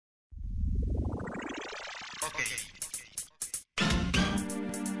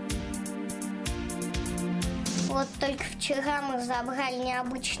Вот только вчера мы забрали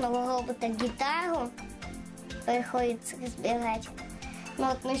необычного робота гитару. Приходится разбирать.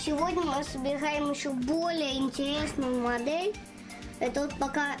 Вот, но сегодня мы собираем еще более интересную модель. Это вот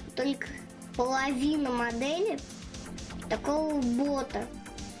пока только половина модели такого бота.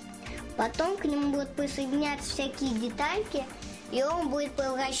 Потом к нему будут присоединяться всякие детальки, и он будет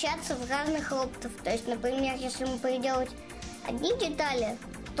превращаться в разных роботов. То есть, например, если мы приделать одни детали,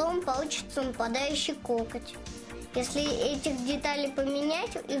 то он получится нападающий коготь. Если этих деталей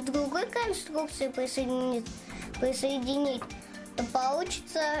поменять и в другой конструкции присоединить, то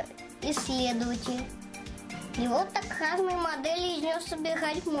получится исследователь. И вот так разные модели из него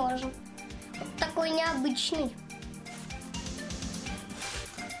собирать можно. Вот такой необычный.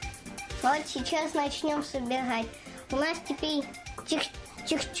 Вот сейчас начнем собирать. У нас теперь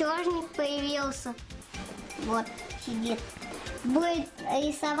чертежник появился. Вот, сидит. Будет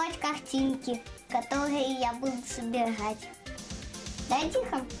рисовать картинки, которые я буду собирать. Да,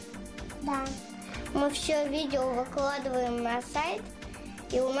 Тихон? Да. Мы все видео выкладываем на сайт,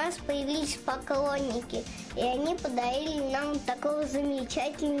 и у нас появились поклонники. И они подарили нам такого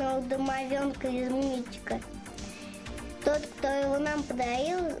замечательного домовенка из мультика. Тот, кто его нам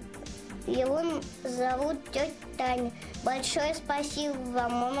подарил, его зовут тетя Таня. Большое спасибо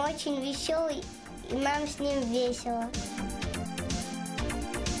вам, он очень веселый, и нам с ним весело.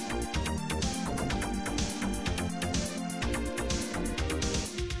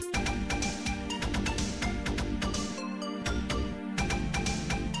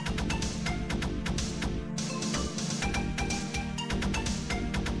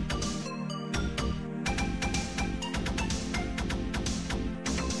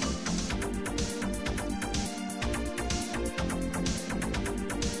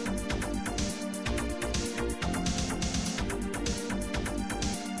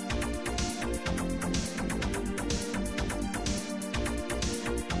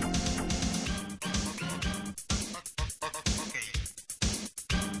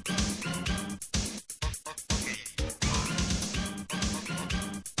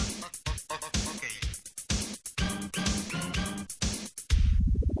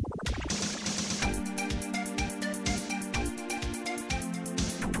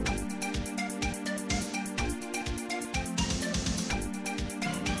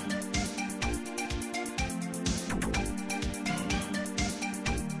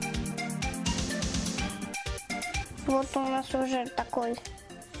 Вот у нас уже такой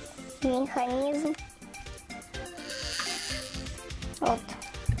механизм. Вот.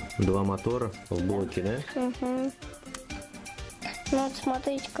 Два мотора в блоке, да? Угу. Ну вот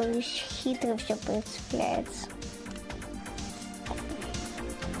смотрите, как хитро все прицепляется.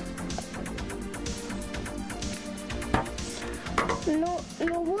 Ну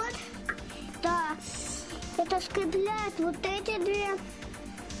вот, да, это скрепляет вот эти две.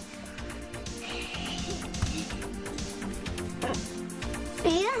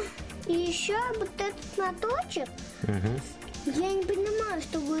 И еще вот этот моточек. Угу. Я не понимаю,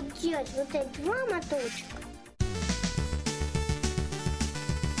 что будет делать вот эти два моточка.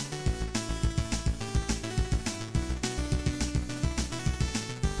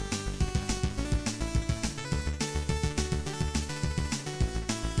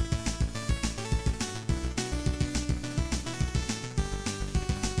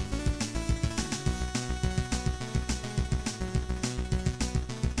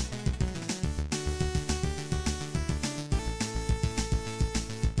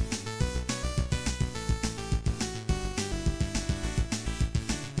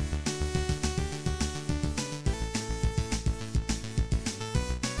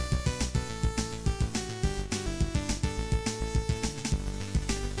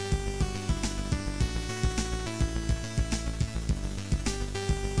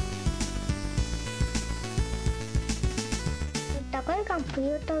 Такой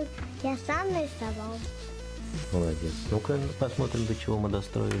компьютер я сам нарисовал. Молодец. Ну-ка посмотрим, до чего мы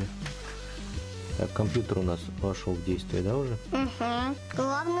достроили. Так, компьютер у нас вошел в действие, да, уже? Угу.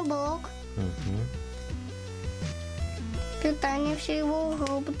 Главный блок. Угу. Питание всего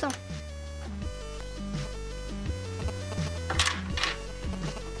робота.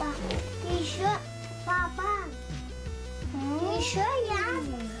 Еще, папа, еще я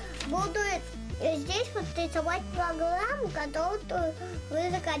буду здесь вот рисовать программу, которую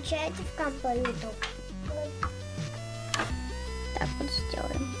вы закачаете в компьютер. Так вот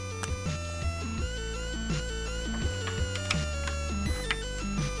сделаем.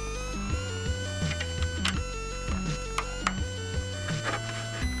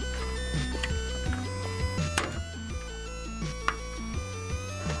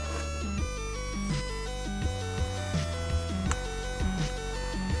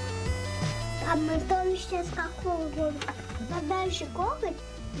 А мы там сейчас какого года? Дальше коготь,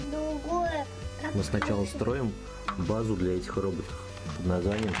 другое. Мы сначала строим базу для этих роботов под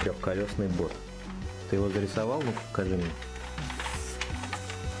названием трехколесный бот. Ты его зарисовал? Ну-ка, покажи мне.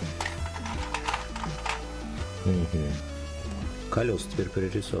 Угу. Колеса теперь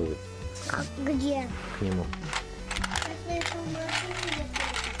перерисовывай. А где? К нему.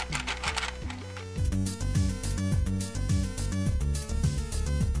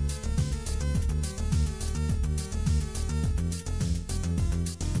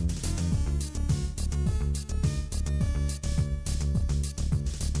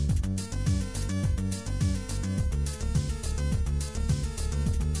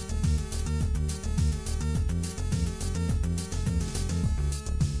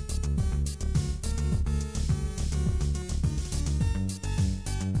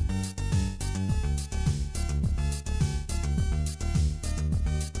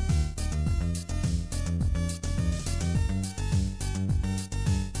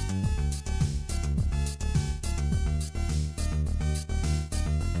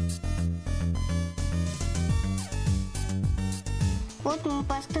 Вот мы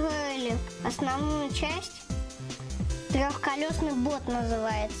построили основную часть. Трехколесный бот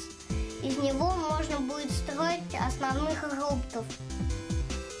называется. Из него можно будет строить основных роботов.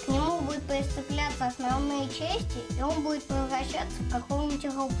 К нему будут прицепляться основные части, и он будет превращаться в какого-нибудь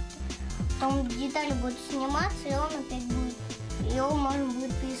робота. Потом детали будут сниматься, и он опять будет. Его можно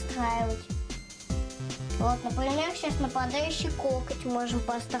будет перестраивать. Вот, например, сейчас нападающий коготь можем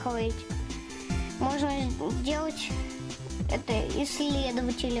построить. Можно сделать это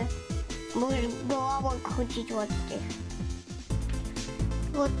исследователя. Будешь головой крутить вот здесь.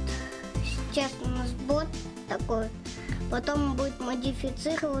 Вот сейчас у нас бот такой. Потом он будет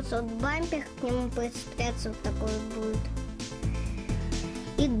модифицироваться, вот бампер, к нему прицепляться вот такой будет.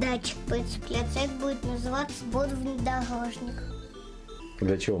 И датчик прицепляться. Это будет называться бот-внедорожник.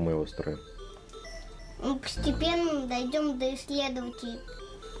 Для чего мы его строим? Мы постепенно дойдем до исследователей.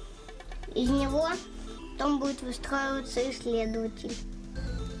 Из него потом будет выстраиваться исследователь.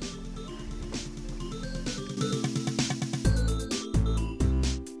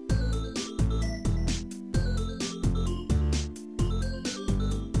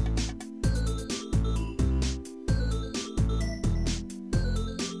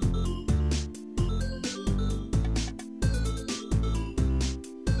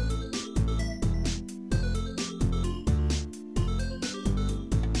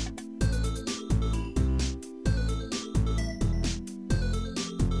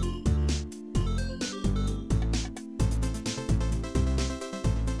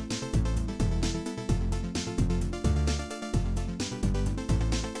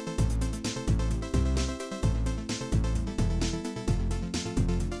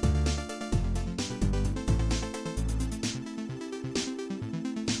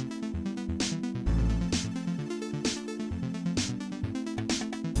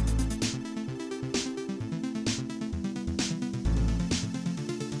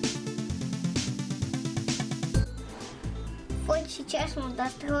 Вот сейчас мы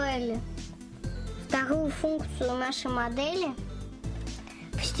достроили вторую функцию нашей модели.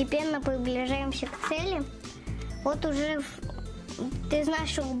 Постепенно приближаемся к цели. Вот уже из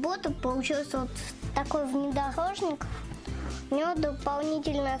нашего бота получился вот такой внедорожник. У него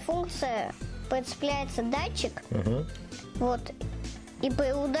дополнительная функция, прицепляется датчик. Вот. И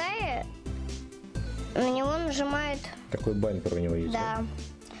при ударе на него нажимает... Такой бампер у него есть. Да.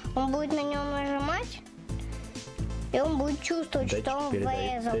 Он будет на него нажимать. И он будет чувствовать, датчик, что он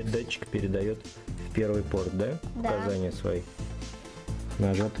врезался. Датчик передает в первый порт, да? Да. Указания свои.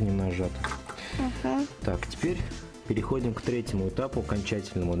 Нажато, не нажато. Так, теперь переходим к третьему этапу,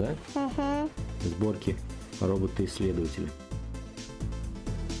 окончательному, да? Сборки робота-исследователя.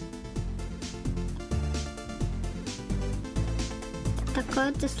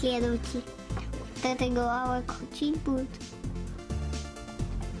 Такой вот исследователь. Вот этой головой крутить будет.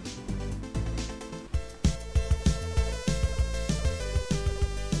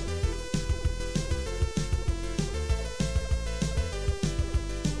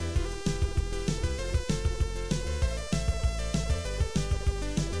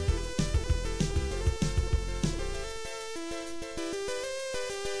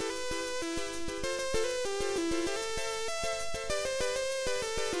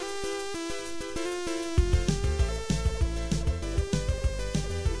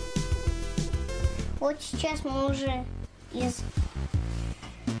 Вот сейчас мы уже из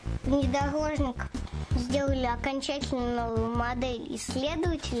внедорожника сделали окончательную модель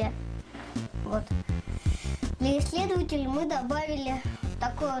исследователя. Вот. Для исследователя мы добавили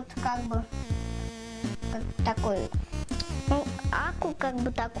такой вот как бы как такой, ну, аку как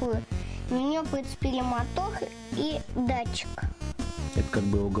бы такую. На нее прицепили мотор и датчик. Это как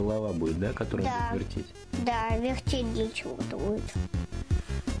бы его голова будет, да, которая Да. будет вертеть? Да, вертеть для чего-то будет.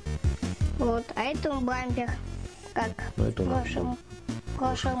 Вот, а это бампер, как Ну, это у нас прошлой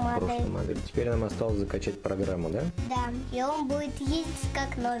прошлая модель. модель. Теперь нам осталось закачать программу, да? Да, и он будет ездить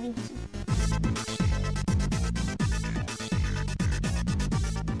как новенький.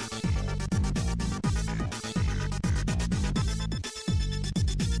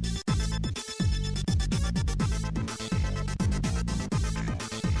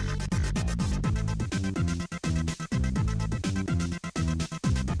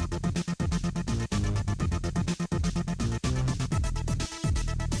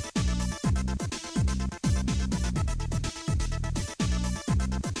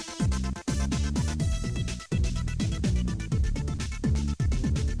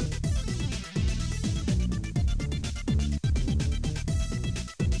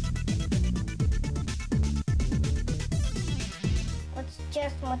 Вот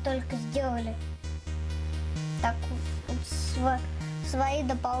сейчас мы только сделали так, вот свои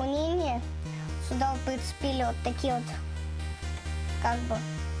дополнения. Сюда прицепили вот такие вот как бы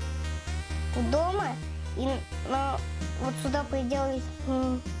дома. И вот сюда приделали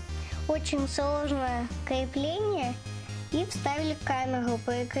очень сложное крепление и вставили камеру,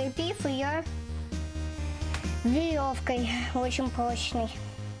 прикрепив ее веревкой очень прочной.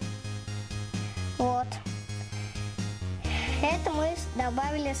 Вот. Это мы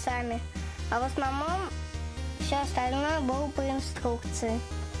добавили сами. А в основном все остальное было по инструкции.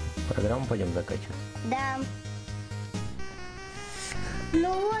 Программу пойдем закачивать. Да.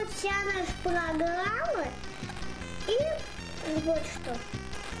 Ну вот вся наша программа. И вот что.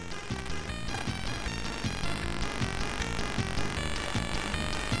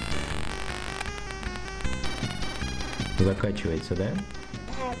 Закачивается, да?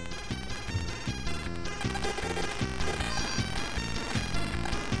 Да.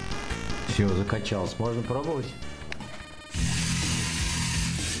 Все, закачалось. Можно пробовать?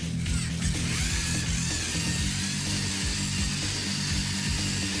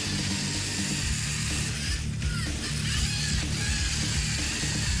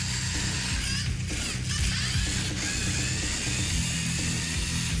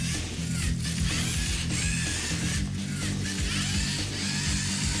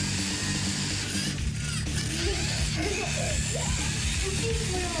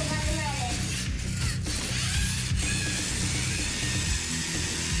 Мы его погнали.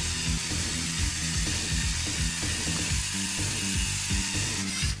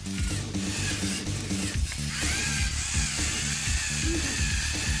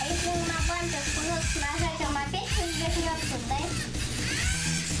 А если на бампер просто нажать, он опять развернется, да?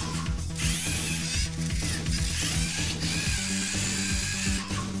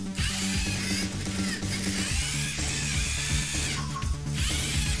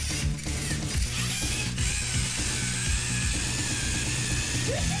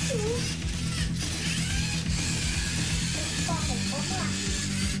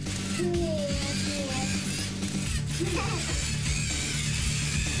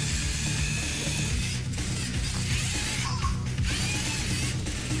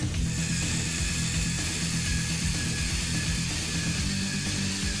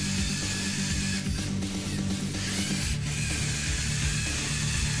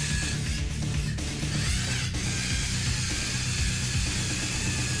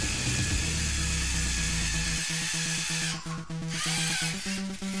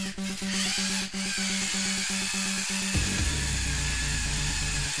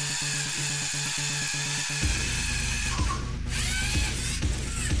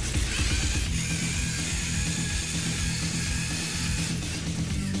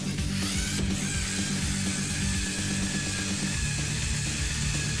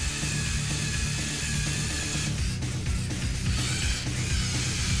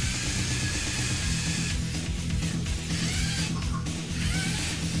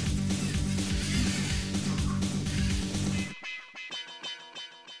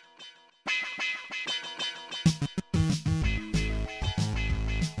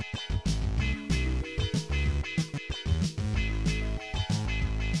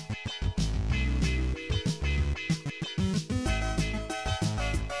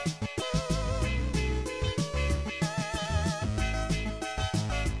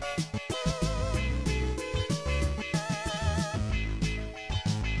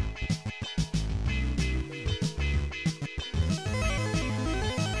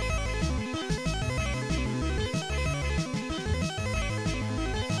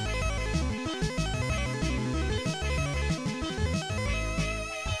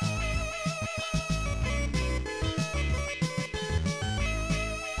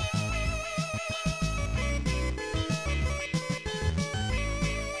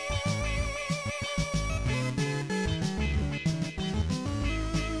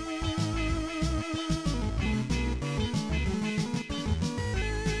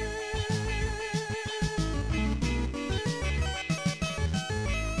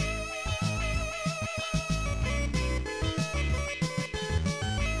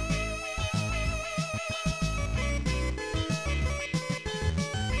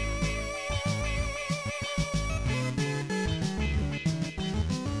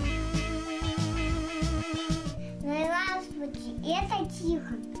 это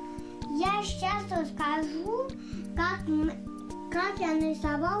Тихон. Я сейчас расскажу, как я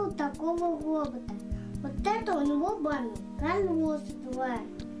нарисовала такого робота. Вот это у него бамер, колеса два.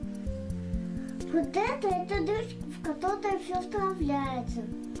 Вот это дырочка, в которой все вставляется.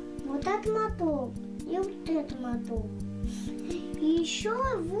 Вот это мотор и вот это мотор. И еще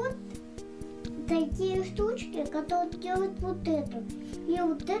вот такие штучки, которые делают вот эту и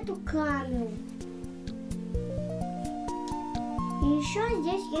вот эту камеру. И еще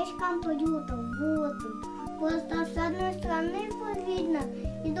здесь есть компьютер, вот он. Просто с одной стороны его видно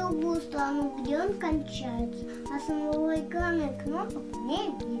и другую сторону, где он кончается, а самого экрана и кнопок не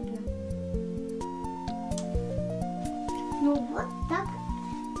видно. Ну вот так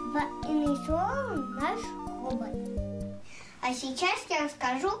и нарисован наш робот. А сейчас я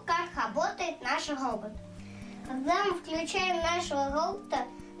расскажу, как работает наш робот. Когда мы включаем нашего робота,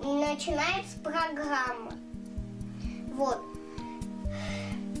 начинается программа. Вот.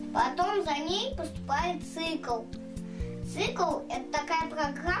 Потом за ней поступает цикл. Цикл – это такая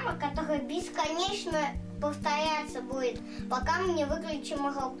программа, которая бесконечно повторяться будет, пока мы не выключим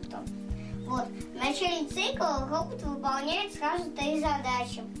робота. Вот. В начале цикла робот выполняет сразу 3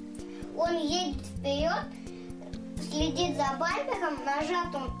 задачи. Он едет вперед, следит за бампером,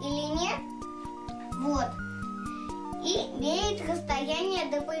 нажат он или нет, вот, и меряет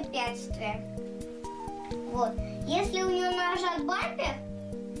расстояние до препятствия. Вот. Если у него нажат бампер,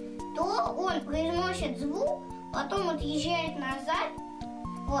 то он произносит звук, потом отъезжает назад,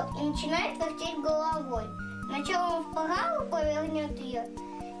 вот, и начинает вертеть головой. Сначала он вправо повернет ее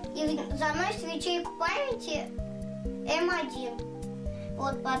и заносит в ячейку памяти М1.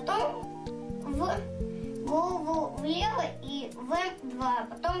 Вот, потом в голову влево и в М2.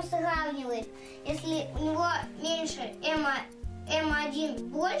 Потом сравнивает. Если у него меньше М1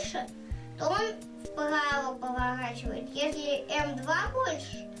 больше, то он вправо поворачивает. Если М2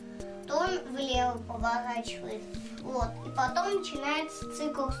 больше, то он влево поворачивает. Вот. И потом начинается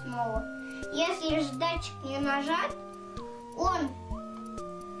цикл снова. Если же датчик не нажат, он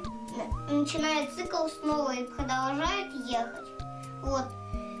начинает цикл снова и продолжает ехать. Вот.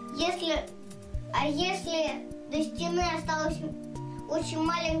 Если до стены осталось очень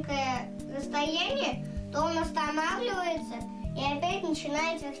маленькое расстояние, то он останавливается и опять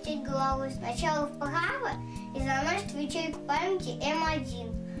начинает вертеть головой. Сначала вправо и заносит в ячейку памяти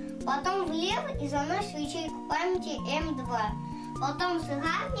М1. Потом влево и заносит в ячейку памяти М2. Потом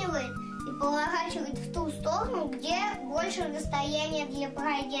сравнивает и поворачивает в ту сторону, где больше расстояния для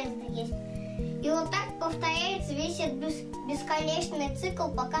проезда есть. И вот так повторяется весь этот бесконечный цикл,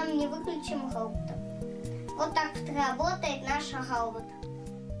 пока мы не выключим робота. Вот так вот работает наш робот.